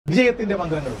വിജയത്തിന്റെ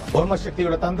മന്ത്രങ്ങളുമായി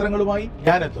ഓർമ്മശക്തിയുടെ തന്ത്രങ്ങളുമായി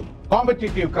ഞാനെത്തും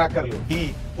കോമ്പറ്റീറ്റീവ് ക്രാക്കറിൽ ഈ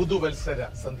പുതുവത്സര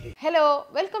സന്ധ്യ. Hello,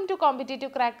 welcome to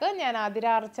competitive crack. ഞാൻ ആതിര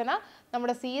അർച്ചന.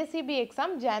 നമ്മുടെ CSEB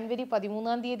എക്സാം ജാനുവരി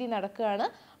 13 നടക്കുകയാണ്.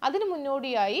 അതിന്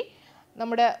മുന്നോടിയായി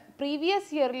നമ്മുടെ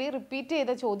പ്രീവിയസ് ഇയർലി റിപ്പീറ്റ്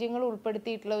ചെയ്ത ചോദ്യങ്ങൾ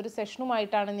ഉൾപ്പെടുത്തിയിട്ടുള്ള ഒരു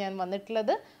സെഷനുമായിട്ടാണ് ഞാൻ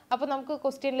വന്നിട്ടുള്ളത്. അപ്പോൾ നമുക്ക്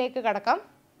ക്വസ്റ്റ്യനിലേക്ക് കടക്കാം.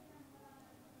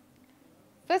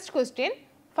 First question,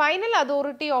 final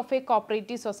authority of A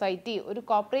cooperative society. ഒരു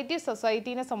കോപ്പറേറ്റീവ്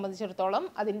സൊസൈറ്റീനെ സംബന്ധിച്ചിടത്തോളം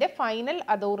അതിൻ്റെ ഫൈനൽ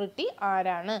അതോറിറ്റി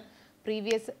ആരാണ്?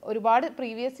 ഒരുപാട്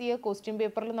പ്രീവിയസ് ഇയർ ക്വസ്റ്റ്യൻ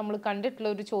പേപ്പറിൽ നമ്മൾ കണ്ടിട്ടുള്ള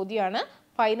ഒരു ചോദ്യമാണ്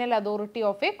final authority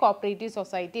of A cooperative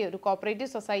society. ഒരു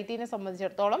കോപ്പറേറ്റീവ് സൊസൈറ്റീനെ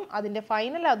സംബന്ധിച്ചിടത്തോളം അതിൻ്റെ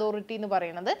ഫൈനൽ അതോറിറ്റി എന്ന്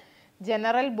പറയുന്നത്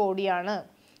ജനറൽ ബോഡിയാണ്.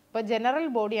 ഇപ്പോൾ ജനറൽ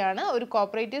ബോഡിയാണ് ഒരു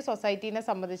കോപ്പറേറ്റീവ് സൊസൈറ്റീനെ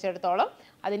സംബന്ധിച്ചിടത്തോളം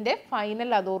അതിൻ്റെ ഫൈനൽ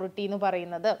അതോറിറ്റി എന്ന്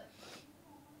പറയുന്നത്.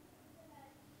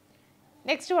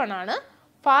 നെക്സ്റ്റ് വൺ ആണ്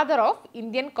father of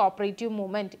Indian cooperative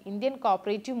movement. Indian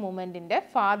cooperative മൂവ്മെൻറ്റിൻ്റെ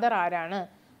father ആരാണ്?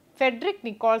 ഫെഡറിക്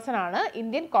നിക്കോൾസൺ ആണ്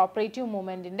Indian cooperative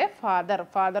മൂവ്മെൻറ്റിൻ്റെ father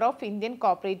of Indian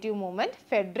cooperative movement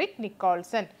Federico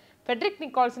Nicholson. Federico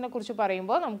നിക്കോൾസനെ കുറിച്ച്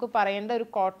പറയുമ്പോൾ നമുക്ക് പറയേണ്ട ഒരു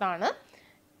കോട്ടാണ്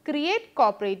create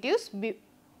cooperators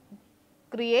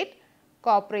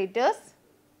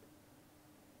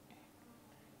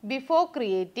before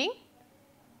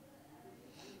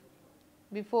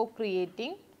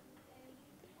creating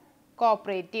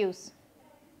cooperatives.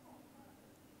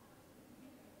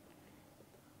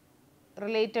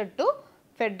 Related to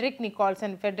Frederick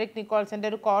Nicholson. Frederick Nicholson's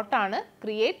ഒരു കോട്ടാണ്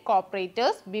create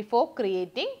cooperators before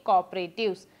creating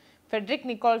cooperatives. Federico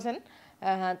Nicholson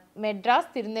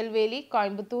Madras, Tirunelveli,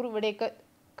 Coimbatore ഇവിടെയൊക്കെ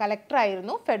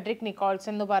കളക്ടറായിരുന്നു Federico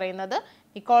Nicholson എന്ന് പറയുന്നത്.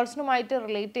 നിക്കോൾസണുമായിട്ട്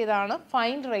റിലേറ്റ് ചെയ്താണ്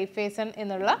ഫൈൻ റൈഫേസൺ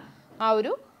എന്നുള്ള ആ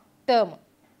ഒരു ടേം.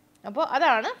 അപ്പോൾ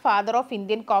അതാണ് father of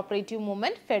Indian cooperative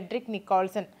movement Federico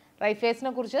Nicholson.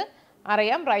 റൈഫേസിനെ കുറിച്ച്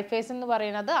അറിയാം. റൈഫേസൺ എന്ന്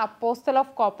പറയുന്നത് അപ്പോസ്റ്റൽ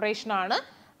ഓഫ് കോപ്പറേഷൻ ആണ്.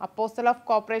 Apostle of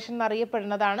cooperation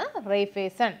എന്നറിയപ്പെടുന്നതാണ്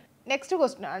റൈഫേസൺ. Next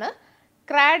question ആണ്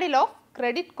cradle of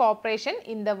credit corporation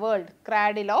in the world.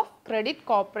 Cradle of credit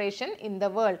corporation in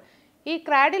the world. ഈ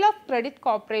ക്രാഡിൽ ഓഫ് ക്രെഡിറ്റ്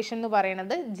കോർപ്പറേഷൻ എന്ന്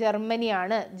പറയുന്നത്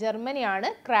ജർമ്മനിയാണ്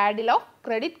cradle of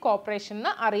credit corporation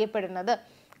എന്ന് അറിയപ്പെടുന്നത്.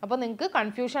 അപ്പോൾ നിങ്ങൾക്ക്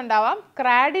കൺഫ്യൂഷൻ ഉണ്ടാവാം.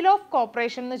 ക്രാഡിൽ ഓഫ്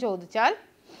കോർപ്പറേഷൻ എന്ന് ചോദിച്ചാൽ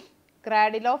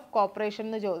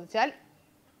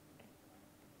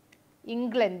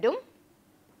ഇംഗ്ലണ്ടും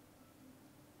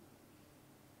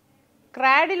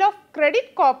ക്രാഡിൽ ഓഫ്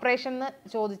ക്രെഡിറ്റ് കോർപ്പറേഷൻ എന്ന്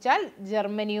ചോദിച്ചാൽ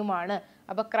ജർമ്മനിയുമാണ്.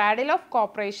 അപ്പോൾ cradle of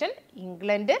corporation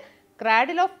England,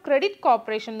 cradle of credit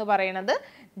corporation എന്ന് പറയുന്നത്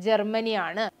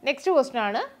ജർമ്മനിയാണ്. നെക്സ്റ്റ് ക്വസ്റ്റ്യൻ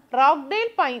ആണ് Rochdale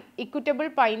equitable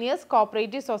pioneers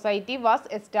cooperative society was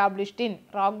established in.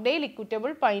 Rochdale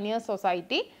equitable pioneers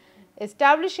society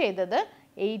establish ചെയ്തത്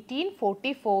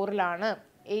 1844ലാണ്.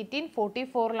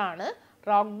 1844ലാണ്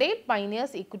Rochdale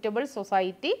pioneers equitable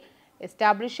society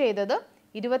establish ചെയ്തത്.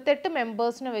 28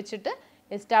 മെമ്പേഴ്സിനെ വെച്ചിട്ട്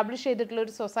establish ചെയ്തിട്ടുള്ള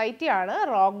ഒരു സൊസൈറ്റിയാണ്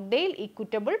Rochdale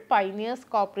equitable pioneers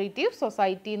cooperative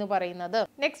society എന്ന് പറയുന്നത്.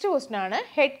 നെക്സ്റ്റ് ക്വസ്റ്റ്യൻ ആണ്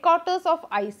head quarters of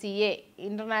ICA,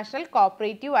 international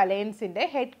cooperative അലയൻസിന്റെ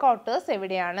head quarters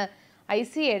എവിടെയാണ്?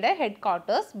 ICAയുടെ head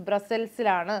quarters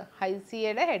ബ്രസൽസിലാണ്.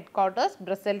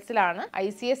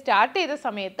 ICA start ചെയ്ത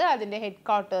സമയത്ത് അതിന്റെ ഹെഡ്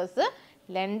ക്വാർട്ടേഴ്സ്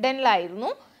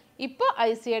ലണ്ടനിലായിരുന്നു. ഇപ്പോൾ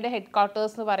ICAയുടെ ഹെഡ്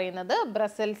ക്വാർട്ടേഴ്സ് എന്ന് പറയുന്നത്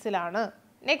ബ്രസൽസിലാണ്.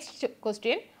 Next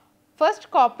question first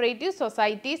cooperative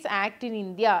societies act in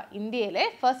India. ഇന്ത്യയിലെ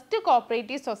first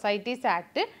cooperative societies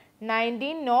act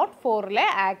 1904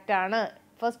 act ആണ്.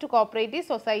 First cooperative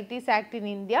societies act in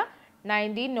India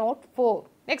 1904.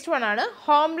 Next one ആണ്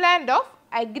homeland of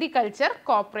agriculture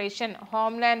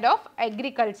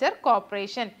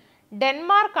corporation.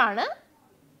 ഡെൻമാർക്കാണ്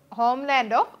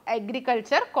homeland of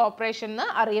agriculture corporation എന്ന്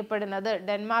അറിയപ്പെടുന്നത്.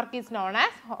 Denmark is known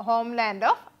as homeland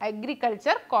of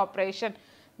agriculture corporation.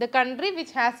 The country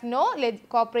which has no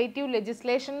cooperative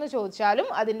legislation എന്ന് ചോദിച്ചാലും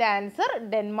അതിൻ്റെ answer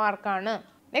ഡെൻമാർക്കാണ്.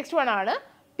 Next one ആണ്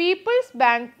people's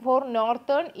bank for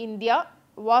northern India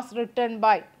was written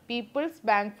by. People's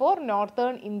bank for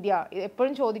northern India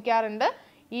എപ്പോഴും ചോദിക്കാറുണ്ട്.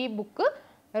 ഈ book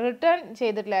return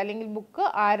ചെയ്തിട്ടില്ല അല്ലെങ്കിൽ book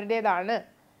ആരുടേതാണ്?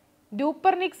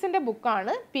 ഡൂപ്പർനിക്സിൻ്റെ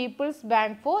ബുക്കാണ് people's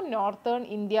bank for northern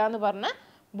India എന്ന് പറഞ്ഞ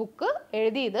ബുക്ക്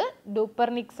എഴുതിയത്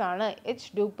ഡൂപ്പർനിക്സ് ആണ്.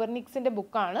 ഡൂപ്പർനിക്സിൻ്റെ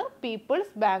ബുക്കാണ്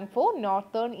people's bank for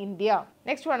northern India.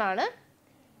 Next one ആണ്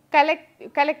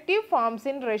collective farms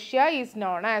in Russia is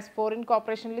known as. Foreign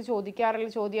കോർപ്പറേഷനിൽ ചോദിക്കാറുള്ള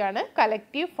ചോദ്യമാണ്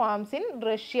collective farms in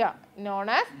Russia known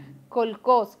as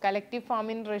കൊൽക്കോസ്. Collective farm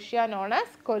in Russia known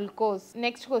as കൊൽക്കോസ്.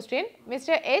 Next question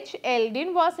mister H.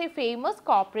 Eldin was A famous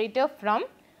cooperator from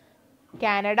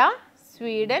Canada,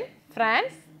 Sweden,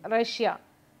 France, Russia.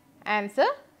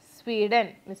 Answer Sweden.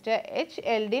 Mister H.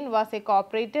 Eldin was A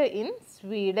cooperator in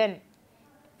Sweden.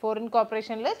 Foreign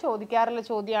കോർപ്പറേഷനിൽ ചോദിക്കാറുള്ള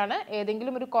ചോദ്യമാണ്.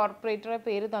 ഏതെങ്കിലും ഒരു കോർപ്പറേറ്ററെ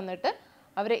പേര് തന്നിട്ട്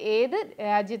അവർ ഏത്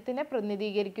രാജ്യത്തിനെ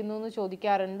പ്രതിനിധീകരിക്കുന്നു എന്ന്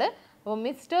ചോദിക്കാറുണ്ട്. അപ്പോൾ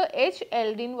mister H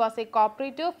എൽഡിൻ was A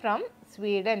cooperative from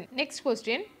Sweden. Next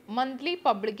question, monthly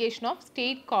publication of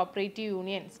state cooperative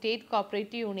union. State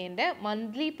cooperative യൂണിയൻ്റെ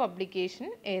മന്ത്ലി പബ്ലിക്കേഷൻ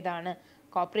ഏതാണ്?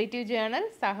 കോപ്പറേറ്റീവ് ജേണൽ,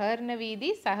 സഹകരണ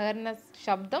വീതി, സഹകരണ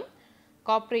ശബ്ദം,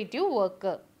 കോപ്പറേറ്റീവ്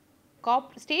വർക്ക്.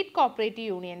 സ്റ്റേറ്റ് കോപ്പറേറ്റീവ്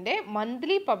യൂണിയൻ്റെ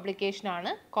monthly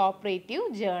പബ്ലിക്കേഷനാണ് cooperative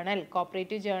journal.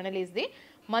 Cooperative journal is the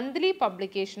monthly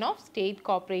publication of state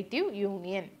cooperative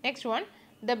union. Next one,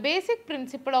 the basic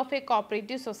principle of a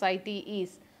cooperative society is.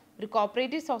 ഒരു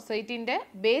cooperative സൊസൈറ്റിൻ്റെ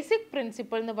basic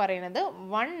principle എന്ന് പറയുന്നത്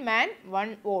one man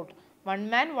one vote. One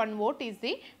man one what is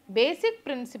the basic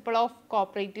principle of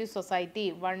cooperative society.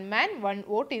 One man one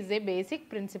what is A basic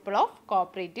principle of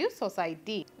cooperative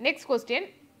society. Next question,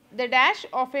 the dash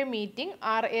of a meeting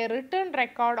are a written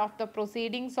record of the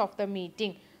proceedings of the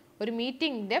meeting. ഒരു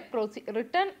മീറ്റിംഗിൻ്റെ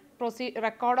return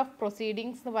record of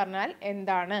proceedings എന്ന് പറഞ്ഞാൽ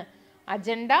എന്താണ്?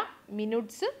 Agenda,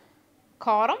 minutes,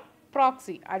 ഖോറം,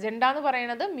 proxy. Agenda എന്ന്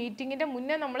പറയുന്നത് മീറ്റിങ്ങിൻ്റെ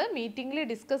മുന്നേ നമ്മൾ മീറ്റിങ്ങിൽ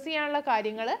discuss ചെയ്യാനുള്ള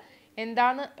കാര്യങ്ങൾ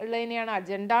എന്താണ് ഉള്ളതിനെയാണ്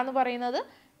അജണ്ട എന്ന് പറയുന്നത്.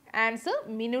 ആൻസർ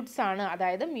മിനിറ്റ്സ് ആണ്.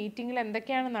 അതായത് മീറ്റിങ്ങിൽ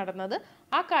എന്തൊക്കെയാണ് നടന്നത്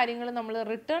ആ കാര്യങ്ങൾ നമ്മൾ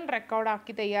റിട്ടേൺ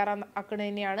റെക്കോർഡാക്കി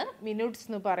തയ്യാറാക്കുന്നതിനെയാണ് മിനിറ്റ്സ്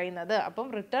എന്ന് പറയുന്നത്. അപ്പം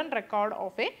return record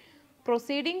of A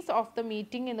proceedings of the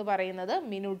meeting എന്ന് പറയുന്നത്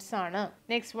മിനിറ്റ്സ് ആണ്.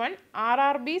 Next one,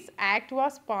 RRB's act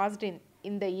was passed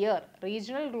in the year.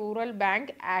 Regional rural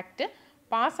bank act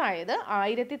പാസ്സായത്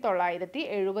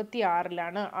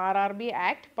 1976. RRB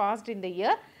act passed in the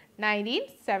year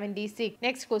 1976.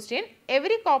 Next question,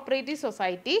 every cooperative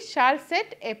society shall set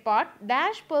apart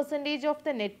 %% of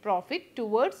the net profit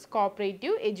towards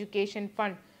cooperative education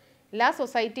fund. എല്ലാ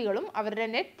സൊസൈറ്റികളും അവരുടെ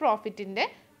net പ്രോഫിറ്റിൻ്റെ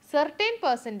certain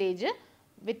percentage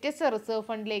വ്യത്യസ്ത reserve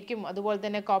ഫണ്ടിലേക്കും അതുപോലെ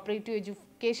തന്നെ cooperative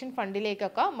education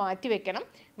ഫണ്ടിലേക്കൊക്കെ മാറ്റിവെക്കണം.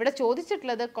 ഇവിടെ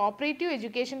ചോദിച്ചിട്ടുള്ളത് cooperative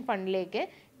education ഫണ്ടിലേക്ക്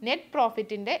net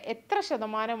പ്രോഫിറ്റിൻ്റെ എത്ര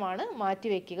ശതമാനമാണ്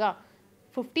മാറ്റിവെക്കുക?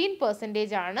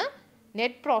 15% ആണ്.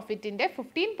 നെറ്റ് പ്രോഫിറ്റിൻ്റെ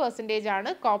 15% ആണ്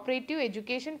കോപ്പറേറ്റീവ്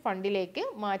എഡ്യൂക്കേഷൻ ഫണ്ടിലേക്ക്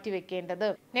മാറ്റിവെക്കേണ്ടത്.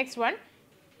 Next one,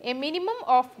 A minimum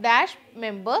of dash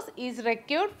members is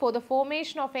required for the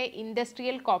formation of A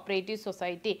industrial cooperative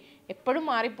society. എപ്പോഴും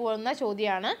മാറിപ്പോകുന്ന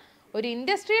ചോദ്യമാണ്. ഒരു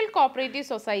ഇൻഡസ്ട്രിയൽ കോപ്പറേറ്റീവ്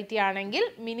സൊസൈറ്റി ആണെങ്കിൽ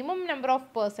മിനിമം നമ്പർ ഓഫ്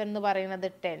പേഴ്സൺ എന്ന് പറയുന്നത്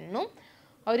 10ഉം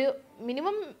ഒരു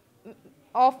minimum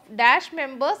of dash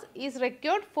members is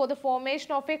required for the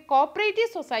formation of A cooperative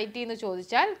society എന്ന്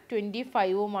ചോദിച്ചാൽ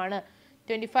 25ഉമാണ്.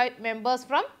 25 members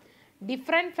from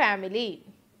different family.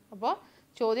 അപ്പോൾ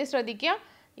ചോദ്യം ശ്രദ്ധിക്കുക.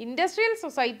 ഇൻഡസ്ട്രിയൽ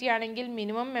സൊസൈറ്റി ആണെങ്കിൽ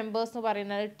മിനിമം മെമ്പേഴ്സ് എന്ന്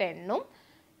പറയുന്നത് 10ഉം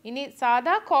ഇനി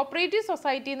സാധാ കോപ്പറേറ്റീവ്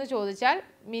സൊസൈറ്റി എന്ന് ചോദിച്ചാൽ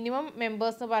മിനിമം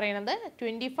മെമ്പേഴ്സ് എന്ന് പറയുന്നത്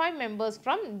 25 members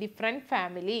from different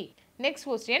family. Next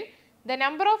question, the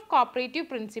number of cooperative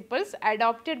principles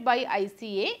adopted by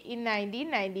ICA in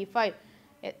 1995.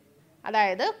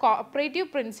 അതായത് കോപ്പറേറ്റീവ്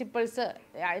പ്രിൻസിപ്പിൾസ്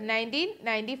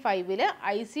 1995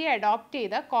 ICA അഡോപ്റ്റ്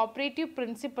ചെയ്ത കോപ്പറേറ്റീവ്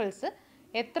പ്രിൻസിപ്പിൾസ്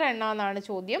എത്ര എണ്ണമെന്നാണ്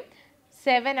ചോദ്യം.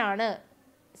 7 ആണ്.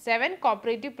 7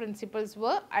 cooperative principles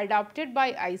were adopted by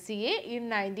ICA in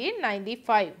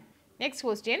 1995. Next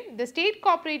question, the state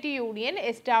cooperative union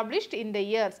established in the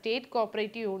year. State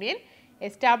cooperative union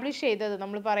establish ചെയ്തത്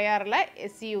നമ്മൾ പറയാറുള്ള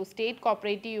SCU state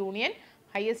cooperative union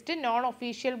highest non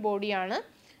official body ആണ്.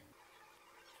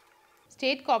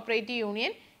 state cooperative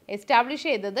union establish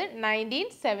ചെയ്തത്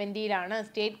 1970 ആണ്.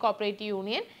 state cooperative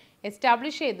union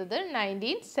establish ചെയ്തത്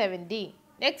 1970.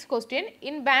 Next question,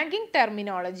 in banking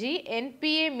terminology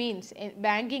NPA means,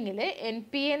 ബാങ്കിങ്ങിൽ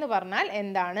NPA എന്ന് പറഞ്ഞാൽ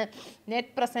എന്താണ്?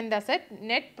 Net present asset,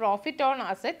 net profit on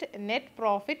asset, net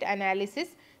profit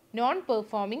analysis, non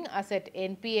performing asset.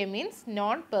 NPA means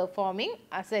non performing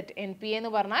asset. NPA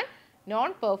എന്ന് പറഞ്ഞാൽ non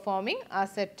performing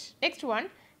asset. Next one,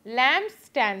 LAMS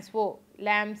stands for.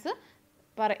 LAMS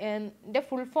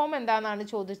full form എന്താണെന്നാണ്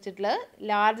ചോദിച്ചിട്ടുള്ളത്.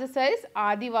 Large size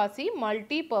ആദിവാസി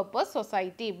multi purpose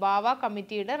society. ബാവ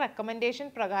കമ്മിറ്റിയുടെ recommendation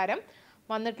പ്രകാരം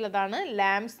വന്നിട്ടുള്ളതാണ്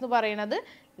lamps എന്ന് പറയുന്നത്.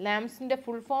 ലാംസിൻ്റെ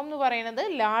full form എന്ന് പറയുന്നത്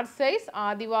ലാർജ് സൈസ്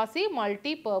ആദിവാസി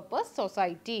multi purpose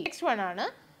society. Next one ആണ്,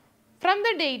 from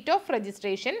the date of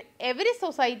registration every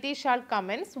society shall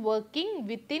comments working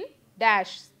within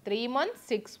dash 3 months,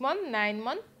 6 months, 9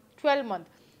 months, 12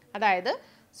 months. അതായത്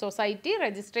society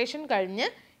registration കഴിഞ്ഞ്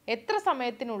എത്ര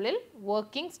സമയത്തിനുള്ളിൽ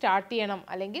വർക്കിംഗ് സ്റ്റാർട്ട് ചെയ്യണം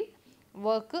അല്ലെങ്കിൽ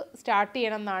വർക്ക് സ്റ്റാർട്ട്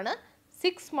ചെയ്യണം എന്നാണ്.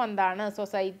 6 months ആണ്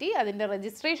സൊസൈറ്റി. അതിൻ്റെ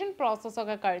രജിസ്ട്രേഷൻ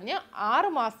പ്രോസസ്സൊക്കെ കഴിഞ്ഞ് 6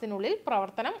 മാസത്തിനുള്ളിൽ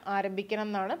പ്രവർത്തനം ആരംഭിക്കണം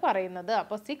എന്നാണ് പറയുന്നത്.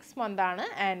 അപ്പോൾ 6 months ആണ്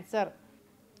answer.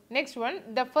 Next one,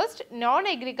 the first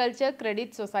non agriculture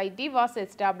credit society was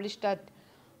established at.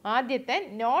 ആദ്യത്തെ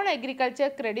നോൺ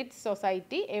അഗ്രികൾച്ചർ ക്രെഡിറ്റ്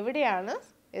സൊസൈറ്റി എവിടെയാണ്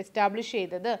എസ്റ്റാബ്ലിഷ്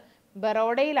ചെയ്തത്?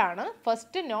 ബറോഡയിലാണ്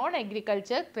first non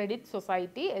agriculture credit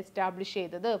society establish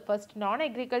ചെയ്തത്. First non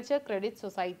agriculture credit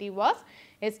society was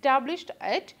established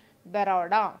at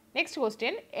Baroda. Next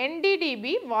question, NDDB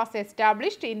was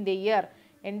established in the year.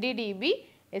 NDDB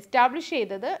establish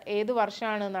ചെയ്തത് ഏത്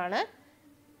വർഷമാണെന്നാണ്?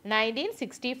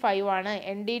 1965 ആണ്.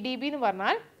 NDDB എന്ന്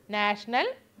പറഞ്ഞാൽ national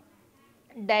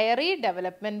dairy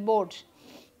development board.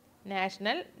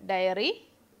 National dairy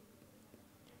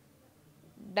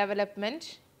development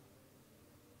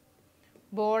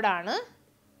ബോർഡാണ്.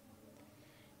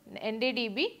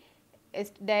 NDDB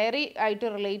diary ആയിട്ട്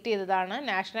relate ചെയ്തതാണ്.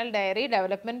 National dairy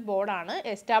development ബോർഡാണ്.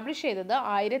 Establish ചെയ്തത്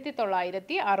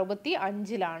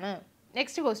 1965.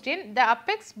 Next question, the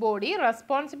apex body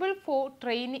responsible for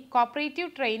cooperative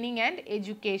training and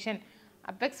education.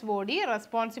 Apex body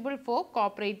responsible for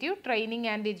cooperative training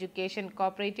and education.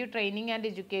 Cooperative training and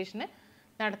എഡ്യൂക്കേഷന്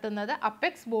നടത്തുന്നത്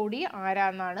apex body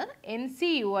ആരാന്നാണ്?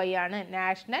 NCUI ആണ്.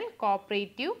 National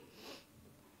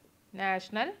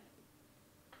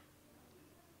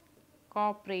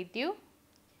cooperative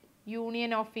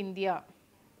union of India.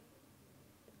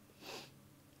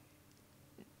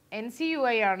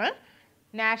 NCUI ആണ്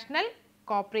national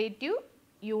cooperative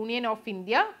union of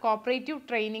India. Cooperative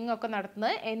training ഒക്കെ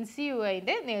നടത്തുന്നത്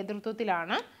NCUIൻ്റെ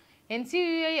നേതൃത്വത്തിലാണ്.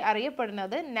 NCUI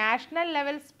അറിയപ്പെടുന്നത് national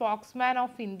level spokesman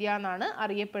of India എന്നാണ്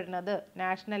അറിയപ്പെടുന്നത്.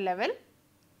 National level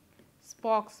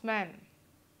spokesman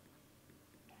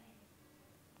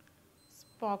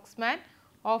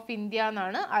of India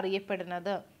എന്നാണ്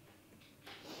അറിയപ്പെടുന്നത്.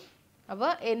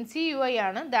 അപ്പോൾ NCUI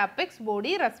ആണ് the apex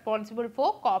body responsible for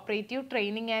cooperative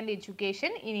training and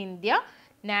education in India.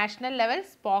 National level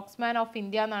spokesman of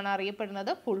India എന്നാണ്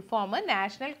അറിയപ്പെടുന്നത്. Full form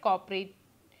national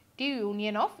cooperative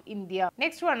union of India.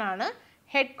 Next one ആണ്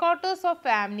head quarters of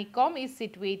വാംനികോം is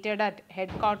situated at.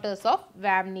 Head quarters of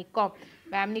വാംനികോം.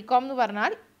 വാംനികോം എന്ന്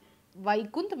പറഞ്ഞാൽ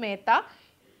വൈകുന്ത് Mehta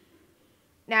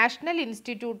national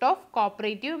institute of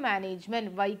cooperative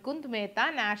management. വൈകുന്ത് Mehta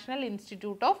national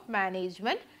institute of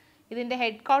management. ഇതിൻ്റെ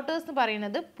head quarters എന്ന്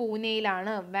പറയുന്നത്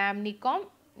പൂനെയിലാണ്.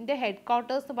 വാംനികോമിൻ്റെ head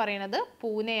quarters എന്ന് പറയുന്നത്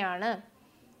പൂനെയാണ്.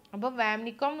 അപ്പോൾ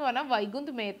വാംനികോം എന്ന് പറഞ്ഞാൽ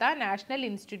വൈകുന്ത് Mehta national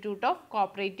institute of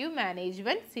cooperative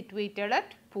management situated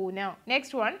at Pune.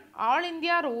 Next one, all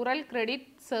India rural credit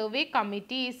survey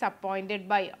committee is appointed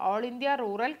by. All India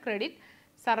rural credit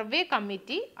survey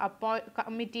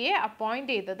കമ്മിറ്റിയെ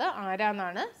appoint ചെയ്തത്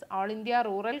ആരാന്നാണ്? All India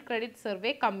rural credit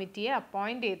survey കമ്മിറ്റിയെ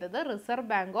appoint ചെയ്തത് reserve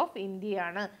bank of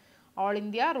ഇന്ത്യയാണ്. All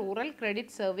India Rural Credit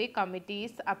Survey Committee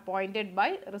is appointed by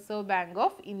Reserve Bank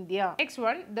of India. Next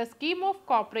one, the scheme of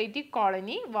cooperative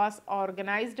colony was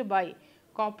organized by.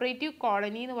 Cooperative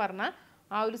colony എന്ന് പറഞ്ഞാൽ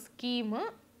ആ ഒരു scheme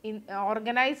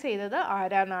organise ചെയ്തത്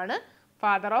ആരാന്നാണ്?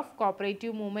 Father of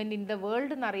cooperative movement in the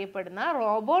world എന്നറിയപ്പെടുന്ന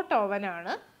Robert Owen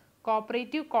ആണ്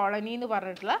cooperative colony എന്ന്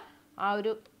പറഞ്ഞിട്ടുള്ള ആ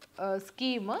ഒരു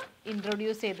സ്കീം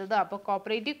ഇൻട്രൊഡ്യൂസ് ചെയ്തത്. അപ്പോൾ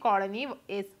cooperative colony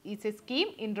is A scheme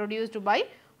introduced by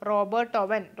Robert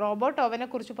Owen. Robert ഓവനെ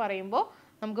കുറിച്ച് പറയുമ്പോൾ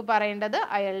നമുക്ക് പറയേണ്ടത്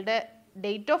അയാളുടെ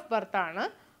ഡേറ്റ് ഓഫ് ബർത്ത് ആണ്.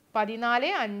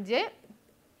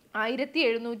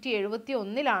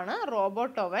 14/5/1771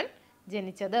 റോബർട്ട് ഓവൻ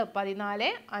ജനിച്ചത്.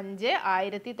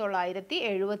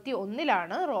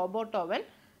 14/5/1971 റോബർട്ട് ഓവൻ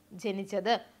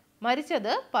ജനിച്ചത്.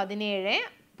 മരിച്ചത്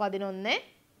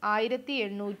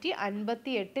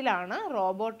 17/1858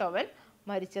 റോബർട്ട് ഓവൻ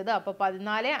മരിച്ചത്. അപ്പോൾ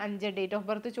 14/5 ഡേറ്റ് ഓഫ്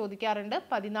ബർത്ത് ചോദിക്കാറുണ്ട്.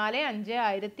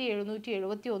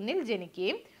 14/5/1771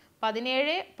 ജനിക്കുകയും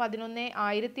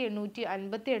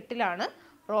 17/11/1858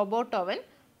 റോബർട്ട് ഓവൻ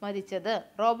മരിച്ചത്.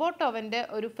 റോബർട്ട് ഓവൻ്റെ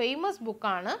ഒരു ഫേമസ്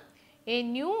ബുക്കാണ് A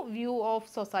new view of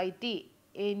society.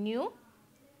 A new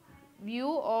view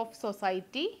of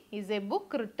society is A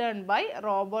book written by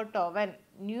Robert Owen.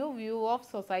 New view of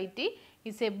society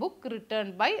is A book written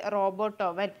by Robert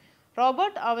Owen.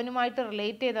 Robert അവനുമായിട്ട്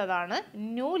relate ചെയ്തതാണ്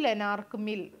new ലെനാർക്ക്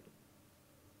mill.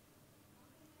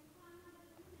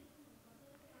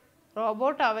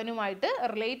 Robert അവനുമായിട്ട്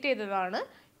relate ചെയ്തതാണ്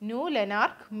new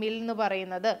ലെനാർക്ക് mill എന്ന്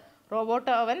പറയുന്നത്.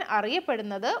 Robert അവൻ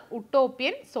അറിയപ്പെടുന്നത്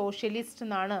utopian socialist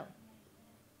എന്നാണ്.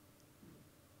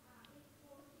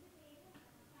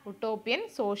 Utopian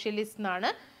socialist എന്നാണ്.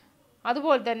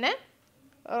 അതുപോലെ തന്നെ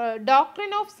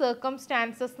ഡോക്ട്രിൻ ഓഫ്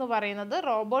സർക്കംസ്റ്റാൻസസ് എന്ന് പറയുന്നത്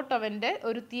റോബർട്ട് അവൻ്റെ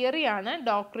ഒരു തിയറിയാണ്.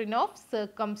 Doctrine of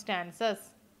circumstances.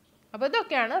 അപ്പോൾ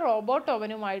ഇതൊക്കെയാണ് റോബർട്ട്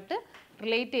ഓവനുമായിട്ട്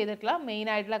റിലേറ്റ് ചെയ്തിട്ടുള്ള മെയിൻ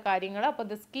ആയിട്ടുള്ള കാര്യങ്ങൾ. അപ്പോൾ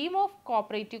the scheme of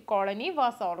cooperative colony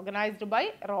was organised by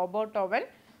Robert Owen.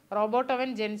 Robert Owen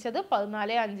ജനിച്ചത്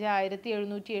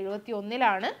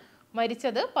 14/5/1771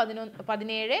 മരിച്ചത്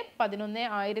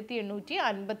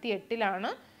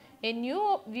 17/11/1858 A new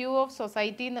view of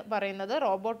society എന്ന് പറയുന്നത്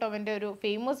റോബർട്ട് ഓവൻ്റെ ഒരു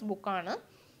ഫേമസ് ബുക്കാണ്.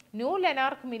 ന്യൂ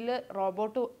ലെനാർക്ക് മില്ല്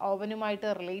റോബർട്ട് ഓവനുമായിട്ട്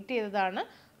റിലേറ്റ് ചെയ്തതാണ്.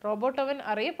 റോബർട്ട് ഓവൻ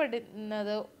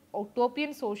അറിയപ്പെടുന്നത്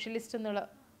ഉട്ടോപ്യൻ സോഷ്യലിസ്റ്റ് എന്നുള്ള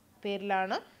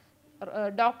പേരിലാണ്.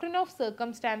 ഡോക്ട്രിൻ ഓഫ്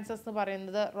സർക്കംസ്റ്റാൻസസ് എന്ന്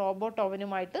പറയുന്നത് റോബർട്ട്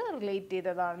ഓവനുമായിട്ട് റിലേറ്റ്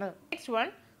ചെയ്തതാണ്. Next one,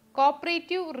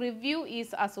 cooperative review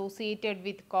is associated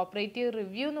with. Cooperative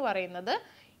review എന്ന് പറയുന്നത്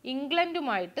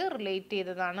ഇംഗ്ലണ്ടുമായിട്ട് റിലേറ്റ്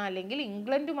ചെയ്തതാണ്, അല്ലെങ്കിൽ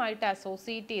ഇംഗ്ലണ്ടുമായിട്ട്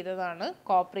അസോസിയേറ്റ് ചെയ്തതാണ്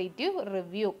cooperative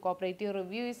review. Cooperative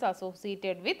review is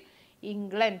associated with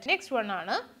England. Next one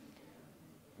ആണ്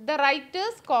the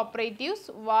writers cooperatives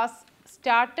was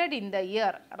started in the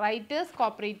year. Writers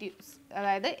cooperatives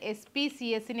അതായത്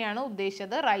SPCSനെയാണ്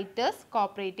ഉദ്ദേശിച്ചത്. Writers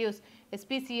cooperatives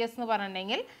SPCS എന്ന്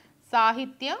പറഞ്ഞിട്ടുണ്ടെങ്കിൽ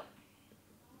സാഹിത്യ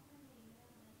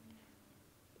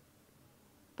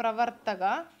പ്രവർത്തക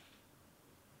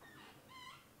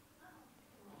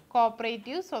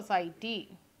കോപ്പറേറ്റീവ് സൊസൈറ്റി.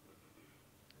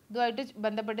 ഇതുമായിട്ട്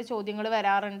ബന്ധപ്പെട്ട് ചോദ്യങ്ങൾ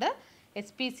വരാറുണ്ട്.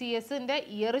 SPCSന്റെ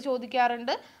ഇയർ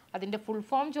ചോദിക്കാറുണ്ട്, അതിൻ്റെ ഫുൾ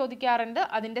ഫോം ചോദിക്കാറുണ്ട്,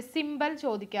 അതിൻ്റെ സിമ്പൽ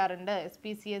ചോദിക്കാറുണ്ട്.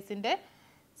 SPCSന്റെ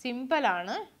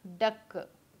സിമ്പലാണ് ഡക്ക്.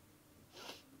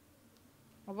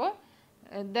 അപ്പോൾ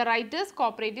the writers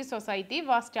cooperative society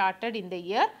was started in the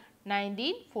year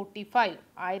 1945.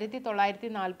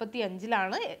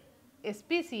 1945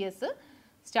 SPCS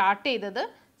start ചെയ്തത്.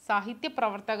 സാഹിത്യ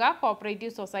പ്രവർത്തക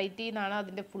കോപ്പറേറ്റീവ് സൊസൈറ്റി എന്നാണ്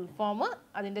അതിൻ്റെ ഫുൾ ഫോം.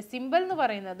 അതിൻ്റെ സിമ്പൽ എന്ന്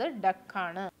പറയുന്നത് ഡക്ക്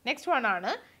ആണ്. നെക്സ്റ്റ് വൺ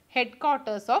ആണ് head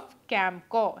quarters of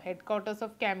Camco. Head quarters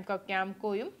of Camco.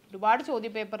 ക്യാംകോയും ഒരുപാട് ചോദ്യ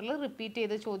പേപ്പറിൽ റിപ്പീറ്റ്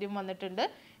ചെയ്ത ചോദ്യം വന്നിട്ടുണ്ട്.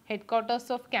 Head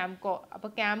quarters of Camco.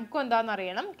 അപ്പോൾ ക്യാംകോ എന്താണെന്ന്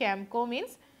അറിയണം. Camco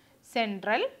means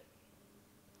central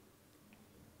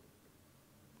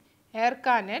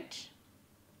എയർകാനറ്റ്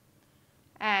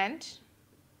and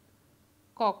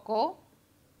cocoa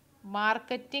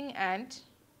marketing and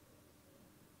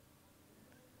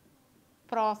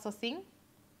processing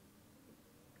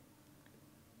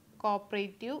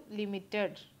cooperative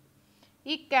limited.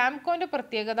 ഈ ക്യാംകോന്റെ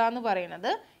പ്രത്യേകത എന്ന്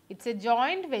പറയുന്നത് it's A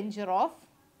joint venture of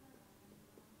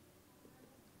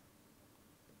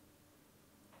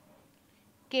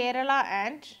Kerala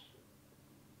and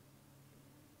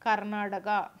Karnataka.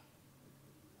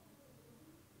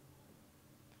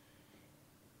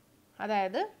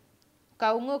 അതായത്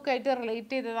കവുങ്ങൊക്കെ ആയിട്ട്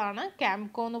റിലേറ്റ് ചെയ്തതാണ്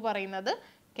ക്യാംകോ എന്ന് പറയുന്നത്.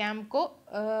 ക്യാംകോ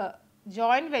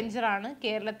ജോയിന്റ് വെഞ്ചറാണ്.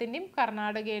 കേരളത്തിൻ്റെയും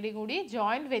കർണാടകയുടെയും കൂടി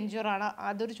ജോയിന്റ് വെഞ്ചറാണ്.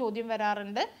 അതൊരു ചോദ്യം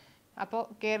വരാറുണ്ട്. അപ്പോൾ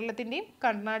കേരളത്തിൻ്റെയും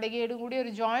കർണാടകയുടെയും കൂടി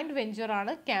ഒരു ജോയിന്റ്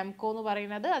വെഞ്ചറാണ് ക്യാംകോ എന്ന്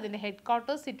പറയുന്നത്. അതിൻ്റെ ഹെഡ്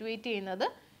ക്വാർട്ടേഴ്സ് സിറ്റുവേറ്റ് ചെയ്യുന്നത്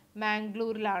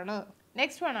മാംഗ്ലൂരിലാണ്.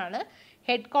 നെക്സ്റ്റ് വൺ ആണ്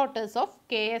head quarters of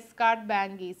KS card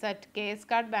bank is at. KS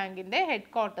card ബാങ്കിൻ്റെ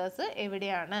ഹെഡ് ക്വാർട്ടേഴ്സ്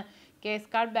എവിടെയാണ്? KS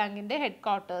കാർഡ് ബാങ്കിൻ്റെ ഹെഡ്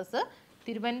ക്വാർട്ടേഴ്സ്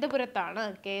തിരുവനന്തപുരത്താണ്.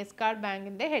 KS കാർഡ്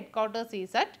ബാങ്കിൻ്റെ head quarters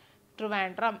is at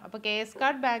Trivandrum. അപ്പോൾ KS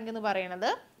കാർഡ് ബാങ്ക് എന്ന് പറയുന്നത്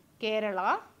Kerala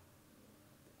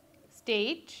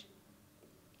state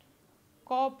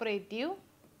cooperative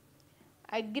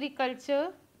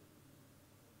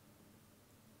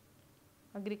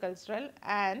agricultural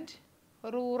and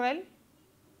rural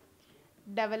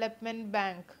development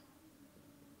bank.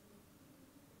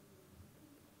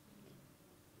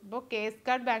 ഇപ്പോൾ KS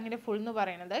card ബാങ്കിൻ്റെ ഫുൾ എന്ന്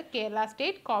പറയുന്നത് Kerala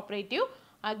state cooperative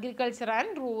agriculture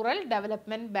and rural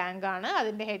development bank ആണ്.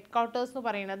 അതിൻ്റെ ഹെഡ് ക്വാർട്ടേഴ്സ് എന്ന്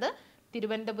പറയുന്നത്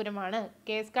തിരുവനന്തപുരമാണ്.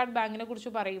 KS കാർഡ് ബാങ്കിനെ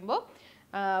കുറിച്ച് പറയുമ്പോൾ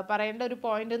പറയേണ്ട ഒരു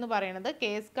പോയിന്റ് എന്ന് പറയുന്നത്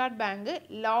KS card bank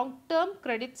long term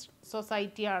credit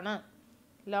സൊസൈറ്റിയാണ്.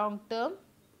 Long term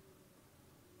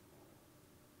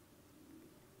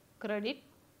credit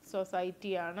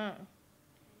സൊസൈറ്റിയാണ്.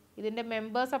 ഇതിൻ്റെ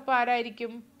മെമ്പേഴ്സ് അപ്പോൾ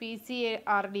ആരായിരിക്കും?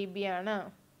 PCARDB ആണ്.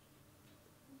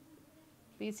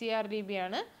 PCARDB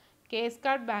ആണ് KS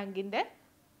കാർഡ് ബാങ്കിൻ്റെ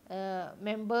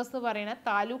മെമ്പേഴ്സ് എന്ന് പറയുന്നത്.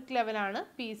 താലൂക്ക് ലെവലാണ്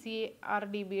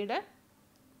PCARDBയുടെ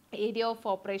ഏരിയ ഓഫ്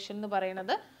ഓപ്പറേഷൻ എന്ന്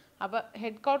പറയുന്നത്. അപ്പോൾ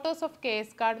head quarters of KS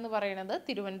card എന്ന് പറയുന്നത്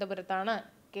തിരുവനന്തപുരത്താണ്.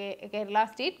 Kerala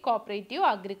state cooperative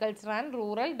agriculture and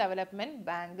rural development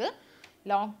bank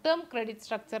long term credit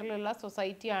സ്ട്രക്ചറിലുള്ള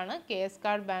സൊസൈറ്റിയാണ് KS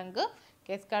card bank.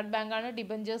 KS card ബാങ്കാണ്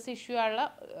ഡിബഞ്ചേഴ്സ് ഇഷ്യൂ ഉള്ള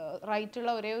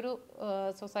റൈറ്റുള്ള ഒരേ ഒരു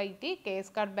സൊസൈറ്റി KS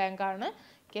കാർഡ് ബാങ്കാണ്.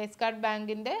 KS കാർഡ്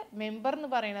ബാങ്കിൻ്റെ മെമ്പർ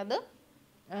എന്ന് പറയുന്നത്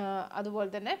അതുപോലെ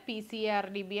തന്നെ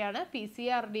PCARDB ആണ്.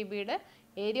 PCARDBയുടെ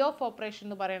ഏരിയ ഓഫ് ഓപ്പറേഷൻ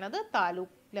എന്ന് പറയുന്നത്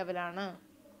താലൂക്ക് ലെവലാണ്.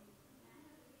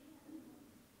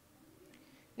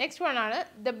 നെക്സ്റ്റ് വൺ ആണ്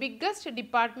the biggest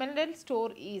departmental store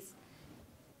is.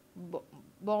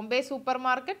 Bombay super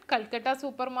market, Calcutta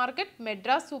super market,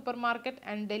 Madras super market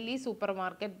and Delhi super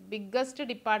market. Biggest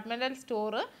departmental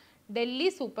store Delhi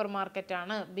super market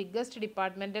ആണ്. Biggest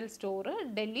departmental store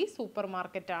Delhi super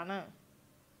market ആണ്.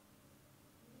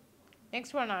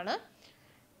 നെക്സ്റ്റ് വൺ ആണ്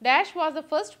dash was the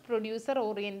first producer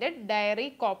oriented dairy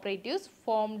cooperatives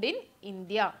formed in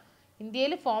India.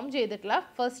 ഇന്ത്യയിൽ form ചെയ്തിട്ടുള്ള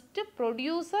first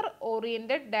producer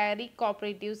oriented dairy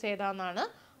cooperatives ഏതാണെന്നാണ്?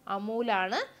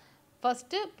 അമൂലാണ്.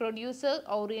 First producer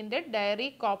oriented dairy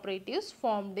cooperatives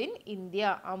formed in India,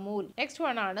 Amul. Next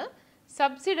one ആണ്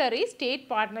subsidiary state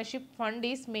partnership fund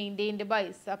is maintained by.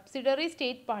 Subsidiary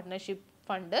state partnership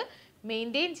fund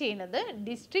maintain ചെയ്യുന്നത്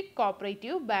district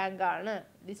cooperative bank ആണ്.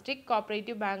 District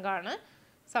cooperative bank ആണ്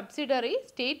subsidiary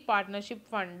state partnership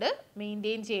fund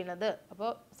maintain ചെയ്യുന്നത്.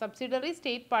 അപ്പോൾ subsidiary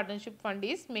state partnership fund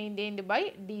is maintained by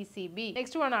DCB.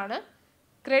 Next one ആണ്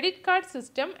credit card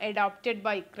system adopted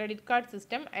by. Credit card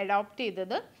system adopt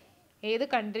ചെയ്തത് ഏത്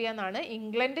കൺട്രിയാണെന്നാണ്?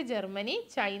 England, Germany,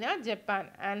 China, Japan.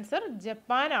 Answer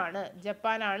ജപ്പാനാണ്.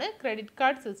 ജപ്പാനാണ് credit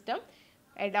card system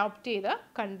adopt ചെയ്ത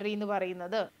country എന്ന്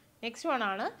പറയുന്നത്. Next one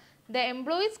ആണ് the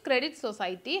employees credit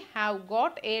society have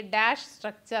got A dash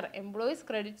structure. Employees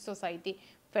credit society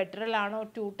federal ആണോ,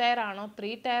 2 tyre ആണോ,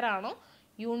 3 tyre ആണോ,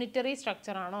 unitary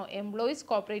structure ആണോ? Employees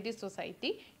cooperative society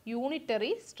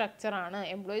unitary structure ആണ്.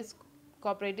 Employees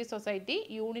cooperative society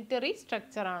unitary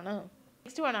structure ആണ്.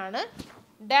 നെക്സ്റ്റ് വൺ ആണ്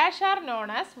dash R known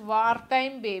as വാർ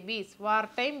time babies. വാർ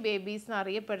time babies എന്ന്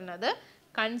അറിയപ്പെടുന്നത്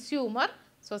consumer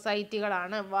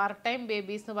സൊസൈറ്റികളാണ്. വാർ time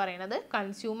babies എന്ന് പറയുന്നത്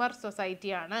കൺസ്യൂമർ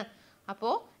സൊസൈറ്റിയാണ്.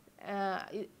 അപ്പോൾ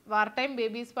വാർ ടൈം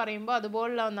ബേബീസ് പറയുമ്പോൾ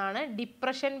അതുപോലുള്ള ഒന്നാണ്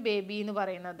ഡിപ്രഷൻ ബേബി എന്ന്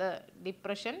പറയുന്നത്.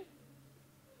 ഡിപ്രഷൻ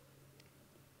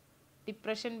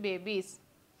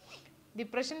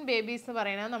ബേബീസ് എന്ന്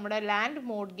പറയുന്നത് നമ്മുടെ ലാൻഡ്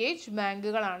മോർഗേജ്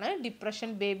ബാങ്കുകളാണ്. Depression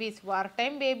babies. വാർ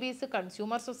time babies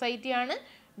consumer സൊസൈറ്റിയാണ്.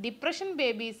 Depression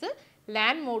babies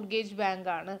land mortgage bank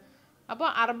ആണ്. അപ്പോൾ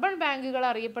അർബൻ ബാങ്കുകൾ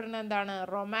അറിയപ്പെടുന്നത് എന്താണ്?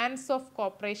 റൊമാൻസ് ഓഫ്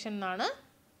കോർപ്പറേഷൻ എന്നാണ്.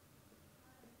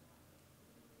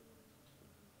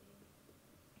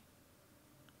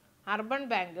 അർബൻ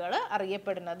ബാങ്കുകൾ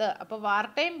അറിയപ്പെടുന്നത്. അപ്പോൾ വാർ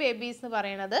ടൈം ബേബീസ് എന്ന്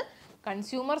പറയുന്നത്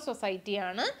consumer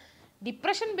സൊസൈറ്റിയാണ്.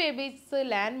 Depression babies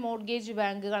land mortgage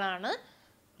ബാങ്കുകളാണ്.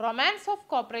 Romance of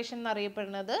corporation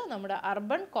എന്നറിയപ്പെടുന്നത് നമ്മുടെ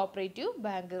urban cooperative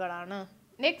ബാങ്കുകളാണ്.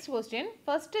 Next question,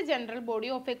 first general body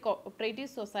of A cooperative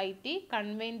society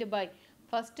convened by.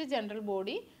 First general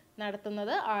body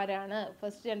നടത്തുന്നത് ആരാണ്?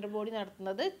 ഫസ്റ്റ് ജനറൽ ബോഡി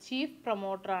നടത്തുന്നത് ചീഫ്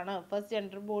പ്രൊമോട്ടർ ആണ്. First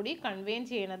general body convene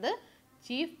ചെയ്യുന്നത്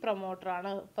chief promoter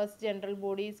ആണ്. First general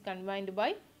body is കൺവൈൻഡ് by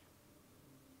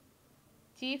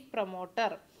chief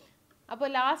promoter. അപ്പോൾ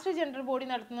last general body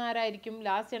നടത്തുന്ന ആരായിരിക്കും?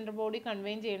 Last general body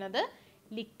convene ചെയ്യുന്നത്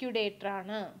ലിക്വിഡേറ്റർ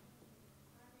ആണ്.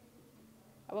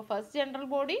 അപ്പോൾ first general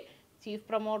body chief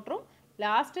പ്രൊമോട്ടറും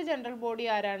last general body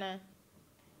ആരാണ്?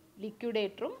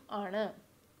 ലിക്വിഡേറ്ററും ആണ്.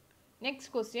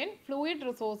 Next question, fluid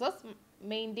resources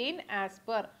maintain as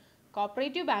per.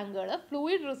 Cooperative ബാങ്കുകൾ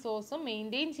ഫ്ലൂയിഡ് റിസോഴ്സ്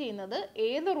മെയിൻറ്റെയിൻ ചെയ്യുന്നത്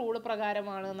ഏത് റൂൾ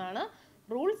പ്രകാരമാണ് എന്നാണ്?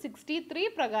 റൂൾ 63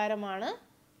 പ്രകാരമാണ്.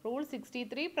 റൂൾ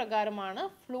 63 പ്രകാരമാണ്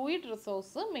ഫ്ലൂയിഡ്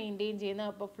റിസോഴ്സ് മെയിൻറ്റെയിൻ ചെയ്യുന്നത്.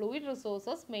 അപ്പോൾ fluid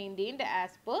resources maintained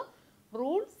as per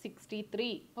rule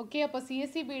 63. Okay, അപ്പോൾ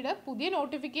CSEBയുടെ പുതിയ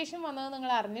നോട്ടിഫിക്കേഷൻ വന്നത്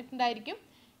നിങ്ങൾ അറിഞ്ഞിട്ടുണ്ടായിരിക്കും.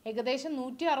 ഏകദേശം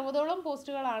 160ഓളം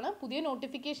പോസ്റ്റുകളാണ് പുതിയ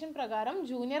നോട്ടിഫിക്കേഷൻ പ്രകാരം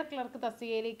ജൂനിയർ ക്ലർക്ക്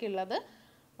തസ്തികയിലേക്കുള്ളത്.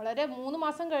 വളരെ 3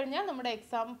 മാസം കഴിഞ്ഞാൽ നമ്മുടെ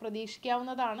എക്സാം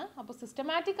പ്രതീക്ഷിക്കാവുന്നതാണ്. അപ്പോൾ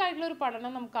സിസ്റ്റമാറ്റിക് ആയിട്ടുള്ള ഒരു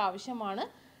പഠനം നമുക്ക് ആവശ്യമാണ്.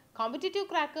 കോമ്പറ്റേറ്റീവ്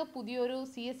ക്രാക്ക് പുതിയൊരു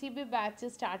CSEB ബാച്ച്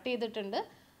സ്റ്റാർട്ട് ചെയ്തിട്ടുണ്ട്.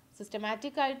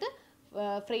 സിസ്റ്റമാറ്റിക് ആയിട്ട്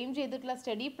ഫ്രെയിം ചെയ്തിട്ടുള്ള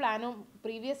സ്റ്റഡി പ്ലാനും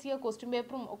പ്രീവിയസ് ഇയർ ക്വസ്റ്റ്യൻ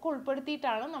പേപ്പറും ഒക്കെ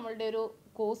ഉൾപ്പെടുത്തിയിട്ടാണ് നമ്മളുടെ ഒരു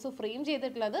കോഴ്സ് ഫ്രെയിം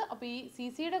ചെയ്തിട്ടുള്ളത്. അപ്പോൾ ഈ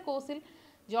CCയുടെ കോഴ്സിൽ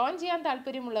ജോയിൻ ചെയ്യാൻ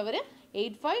താല്പര്യമുള്ളവർ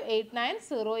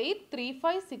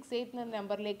 8589083568 എന്ന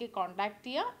നമ്പറിലേക്ക് കോൺടാക്ട്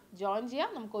ചെയ്യുക, ജോയിൻ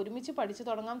ചെയ്യുക. നമുക്ക് ഒരുമിച്ച് പഠിച്ചു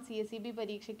തുടങ്ങാം CSEB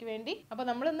പരീക്ഷയ്ക്ക് വേണ്ടി. അപ്പോൾ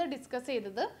നമ്മളിന്ന് ഡിസ്കസ്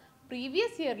ചെയ്തത്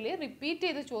പ്രീവിയസ് ഇയറിൽ റിപ്പീറ്റ്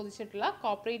ചെയ്ത് ചോദിച്ചിട്ടുള്ള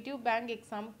കോപ്പറേറ്റീവ് ബാങ്ക്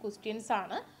എക്സാം ക്വസ്റ്റ്യൻസ്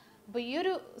ആണ്. അപ്പോൾ ഈ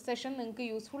ഒരു സെഷൻ നിങ്ങൾക്ക്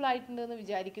യൂസ്ഫുൾ ആയിട്ടുണ്ടെന്ന്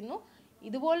വിചാരിക്കുന്നു.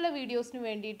 ഇതുപോലുള്ള വീഡിയോസിന്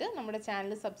വേണ്ടിയിട്ട് നമ്മുടെ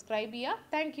ചാനൽ സബ്സ്ക്രൈബ് ചെയ്യുക.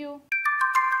 താങ്ക്